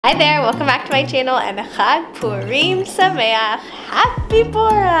Hi there, welcome back to my channel and Chag Purim Sameach. Happy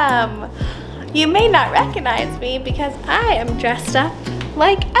Purim! You may not recognize me because I am dressed up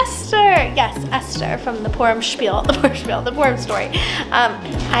like Esther. Yes, Esther from the Purim spiel, the Purim story.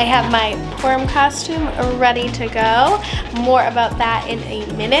 I have my Purim costume ready to go. More about that in a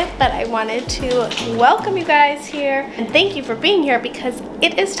minute, but I wanted to welcome you guys here and thank you for being here because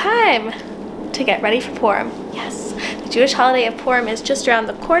it is time to get ready for Purim. Yes, the Jewish holiday of Purim is just around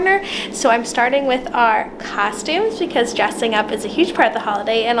the corner, so I'm starting with our costumes because dressing up is a huge part of the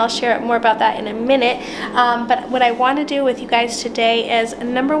holiday, and I'll share more about that in a minute. But what I want to do with you guys today is,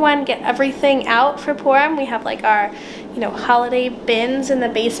 number one, get everything out for Purim. We have like our, holiday bins in the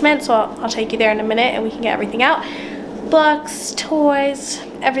basement, so I'll take you there in a minute and we can get everything out. Books, toys,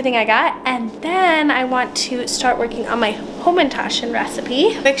 everything I got, and then I want to start working on my Hamentashen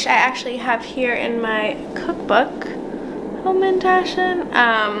recipe, which I actually have here in my cookbook. Hamentashen.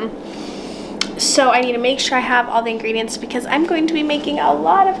 So I need to make sure I have all the ingredients because I'm going to be making a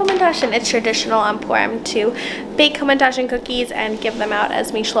lot of Hamentashen. It's traditional on Purim to bake Hamentashen cookies and give them out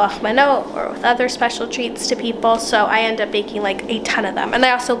as mishloach manot or with other special treats to people. So I end up baking like a ton of them, and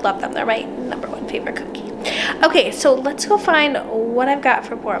I also love them. They're my #1 favorite cookie. Okay, so let's go find what I've got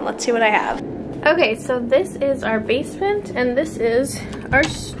for Purim. Let's see what I have. Okay, so this is our basement, and this is our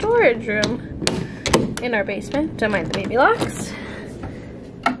storage room in our basement. Don't mind the baby locks.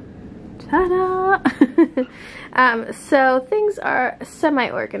 Ta-da! So things are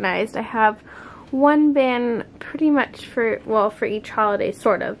semi-organized. I have one bin pretty much for each holiday,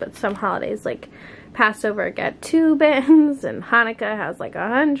 sort of, but some holidays like Passover get 2 bins, and Hanukkah has like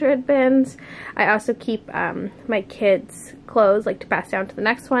 100 bins. I also keep my kids' clothes like to pass down to the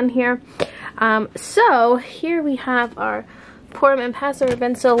next one here. So here we have our Purim and Passover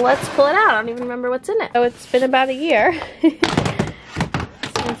bin, so let's pull it out. I don't even remember what's in it. So it's been about a year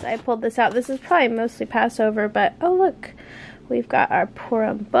since I pulled this out. This is probably mostly Passover, but oh look, we've got our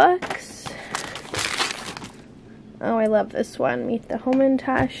Purim books. Oh, I love this one, Meet the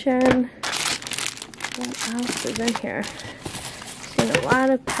Hamentashen. What else is in here? Seen a lot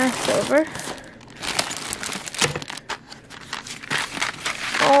of Passover.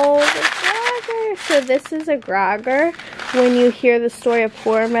 Oh, the grogger! So this is a grogger. When you hear the story of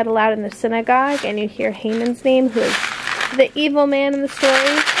Purim read aloud in the synagogue and you hear Haman's name, who is the evil man in the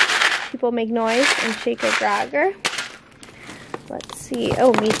story, people make noise and shake a grogger. Let's see.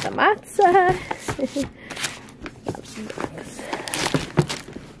 Oh, meet the matzah.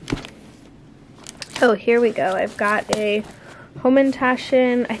 Oh, here we go. I've got a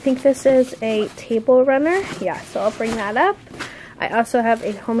Hamentashen. I think this is a table runner. Yeah, so I'll bring that up. I also have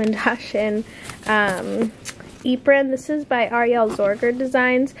a Hamentashen apron. This is by Ariel Zorger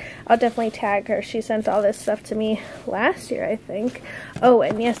Designs. I'll definitely tag her. She sent all this stuff to me last year, I think. Oh,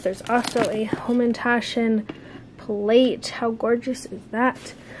 and yes, there's also a Hamentashen plate. How gorgeous is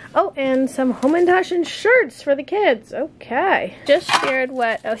that? Oh, and some Hamentashen shirts for the kids. Okay. Just shared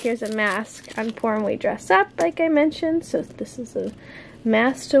oh, here's a mask. On Purim we dress up, like I mentioned. So this is a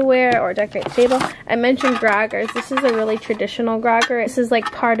mask to wear or decorate the table. I mentioned groggers. This is a really traditional grogger. This is like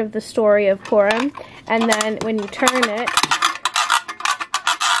part of the story of Purim. And then when you turn it,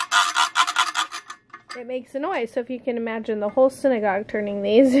 it makes a noise. So if you can imagine the whole synagogue turning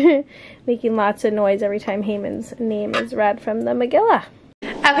these, making lots of noise every time Haman's name is read from the Megillah.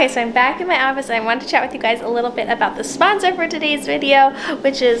 Okay, so I'm back in my office and I want to chat with you guys a little bit about the sponsor for today's video,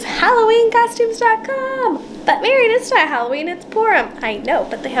 which is HalloweenCostumes.com. But Mary, it's not Halloween, it's Purim. I know,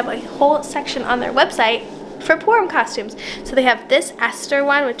 but they have a whole section on their website for Purim costumes. So they have this Esther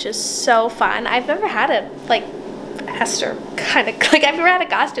one, which is so fun. I've never had a, Esther kind of, I've never had a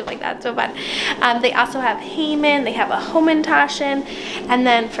costume like that, so fun. They also have Haman, they have a Hamentashen, and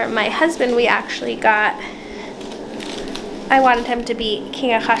then for my husband, we actually got, I wanted him to be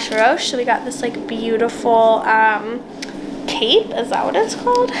King Achashverosh, so we got this like beautiful cape, is that what it's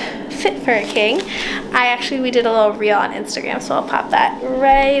called? Fit for a king. We did a little reel on Instagram, so I'll pop that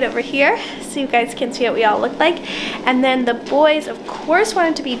right over here so you guys can see what we all look like. And then the boys, of course,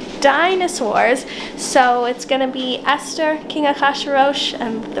 wanted to be dinosaurs, so it's gonna be Esther, King Achashverosh,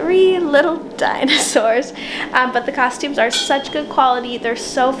 and 3 little dinosaurs. But the costumes are such good quality, they're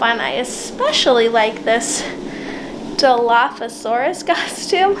so fun. I especially like this Dilophosaurus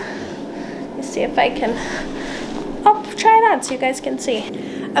costume. Let me see if I can, I'll try it on so you guys can see.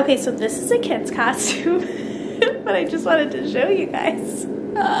 Okay, so this is a kid's costume, but I just wanted to show you guys.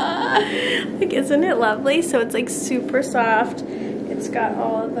 Like, isn't it lovely? So it's like super soft. It's got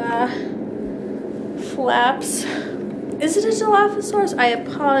all of the flaps Is it a Dilophosaurus? I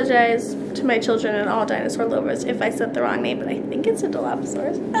apologize to my children and all dinosaur lovers if I said the wrong name, but I think it's a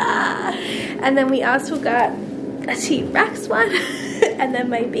Dilophosaurus. Ah! And then we also got a T-Rex one. And then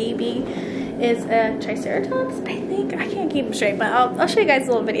my baby is a Triceratops, I think. I can't keep them straight, but I'll show you guys a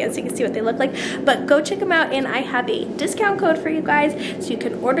little video so you can see what they look like. But go check them out, and I have a discount code for you guys so you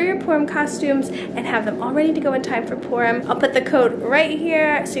can order your Purim costumes and have them all ready to go in time for Purim. I'll put the code right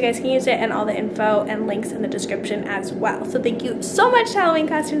here so you guys can use it, and all the info and links in the description as well. So thank you so much to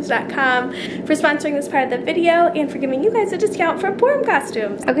HalloweenCostumes.com for sponsoring this part of the video and for giving you guys a discount for Purim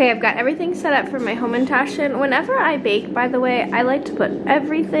costumes. Okay, I've got everything set up for my Hamentashen. Whenever I bake, by the way, I like to put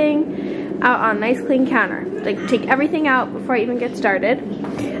everything out on a nice clean counter. Like, take everything out before I even get started.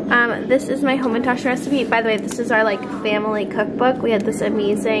 This is my Hamentashen recipe. By the way, this is our like family cookbook. We had this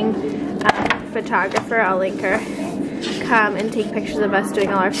amazing photographer, I'll link her, come and take pictures of us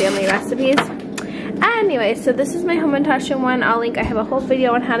doing all our family recipes. Anyway, so this is my Hamentashen one. I'll link, I have a whole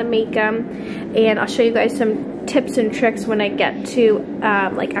video on how to make them, and I'll show you guys some tips and tricks when I get to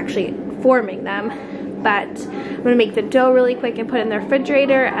like actually forming them. But I'm gonna make the dough really quick and put it in the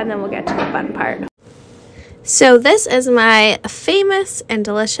refrigerator, and then we'll get to the fun part. So this is my famous and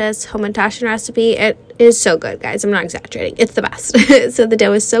delicious Hamentashen recipe. It is so good, guys. I'm not exaggerating. It's the best. So the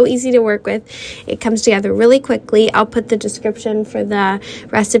dough is so easy to work with. It comes together really quickly. I'll put the description for the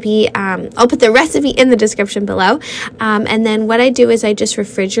recipe. I'll put the recipe in the description below. And then what I do is I just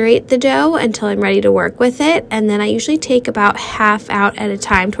refrigerate the dough until I'm ready to work with it. And then I usually take about half out at a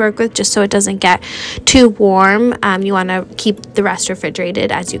time to work with, just so it doesn't get too warm. You want to keep the rest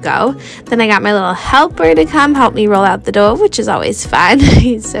refrigerated as you go. Then I got my little helper to come help me roll out the dough, which is always fun.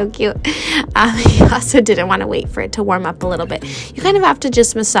 He's so cute. He also didn't want to wait for it to warm up a little bit. You kind of have to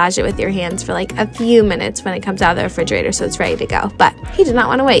just massage it with your hands for like a few minutes when it comes out of the refrigerator so it's ready to go. But he did not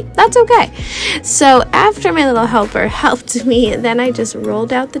want to wait. That's okay. So after my little helper helped me, then I just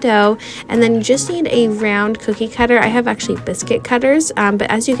rolled out the dough, and then you just need a round cookie cutter. I have actually biscuit cutters, but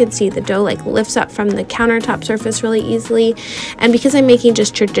as you can see, the dough like lifts up from the countertop surface really easily. And because I'm making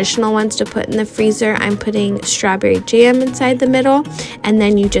just traditional ones to put in the freezer, I'm putting strawberry jam inside the middle, and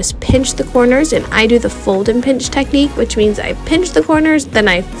then you just pinch the corners, and I do the fold and pinch technique, which means I pinch the corners, then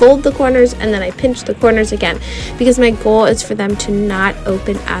I fold the corners, and then I pinch the corners again, because my goal is for them to not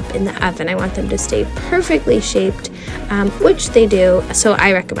open up in the oven. I want them to stay perfectly shaped, which they do, so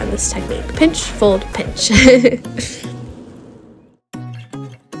I recommend this technique. Pinch, fold, pinch.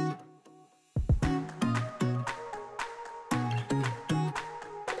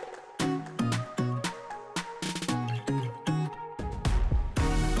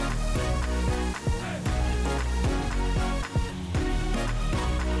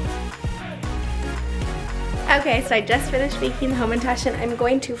 Okay, so I just finished making the Hamentashen. I'm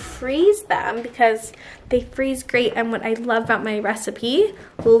going to freeze them because they freeze great, and what I love about my recipe,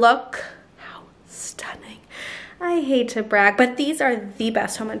 look how stunning. I hate to brag, but these are the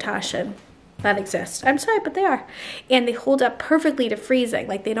best Hamentashen that exist. I'm sorry, but they are. And they hold up perfectly to freezing.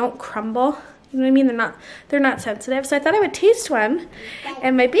 Like, they don't crumble. You know what I mean? They're not sensitive. So I thought I would taste one.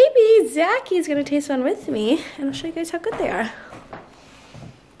 And my baby, Zachy, is going to taste one with me. And I'll show you guys how good they are.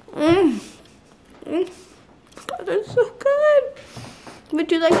 Oh, they're so good.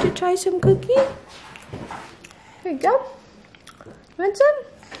 Would you like to try some cookie? Here you go. Want some?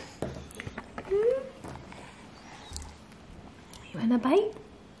 You want a bite?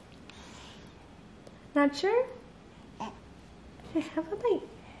 Not sure? Here, have a bite.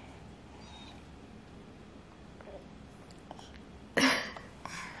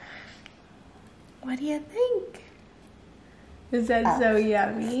 What do you think? Is that so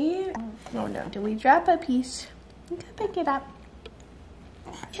yummy? Oh no, did we drop a piece? You can pick it up.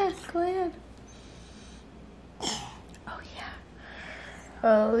 Yes, go ahead. Oh yeah.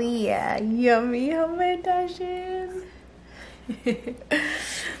 Oh yeah, yummy Hamentashen.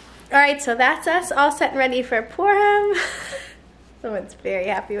 Alright, so that's us all set and ready for Purim. Someone's very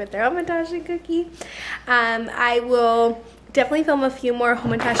happy with their Hamentashen cookie. I will definitely film a few more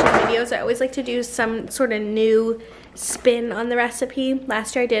Hamentashen videos. I always like to do some sort of new spin on the recipe.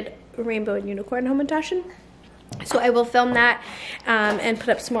 Last year I did rainbow and unicorn Hamentashen, so I will film that and put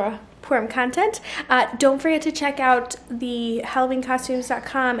up some more Purim content. Don't forget to check out the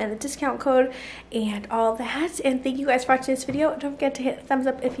HalloweenCostumes.com and the discount code and all that. And thank you guys for watching this video. Don't forget to hit a thumbs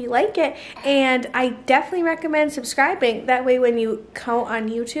up if you like it, and I definitely recommend subscribing. That way when you go on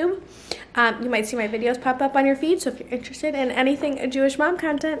YouTube, you might see my videos pop up on your feed. So if you're interested in anything Jewish mom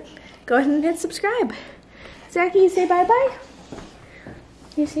content, go ahead and hit subscribe. Zachy, you say bye-bye?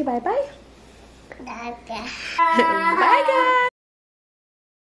 You say bye-bye? Bye, guys. Bye, guys.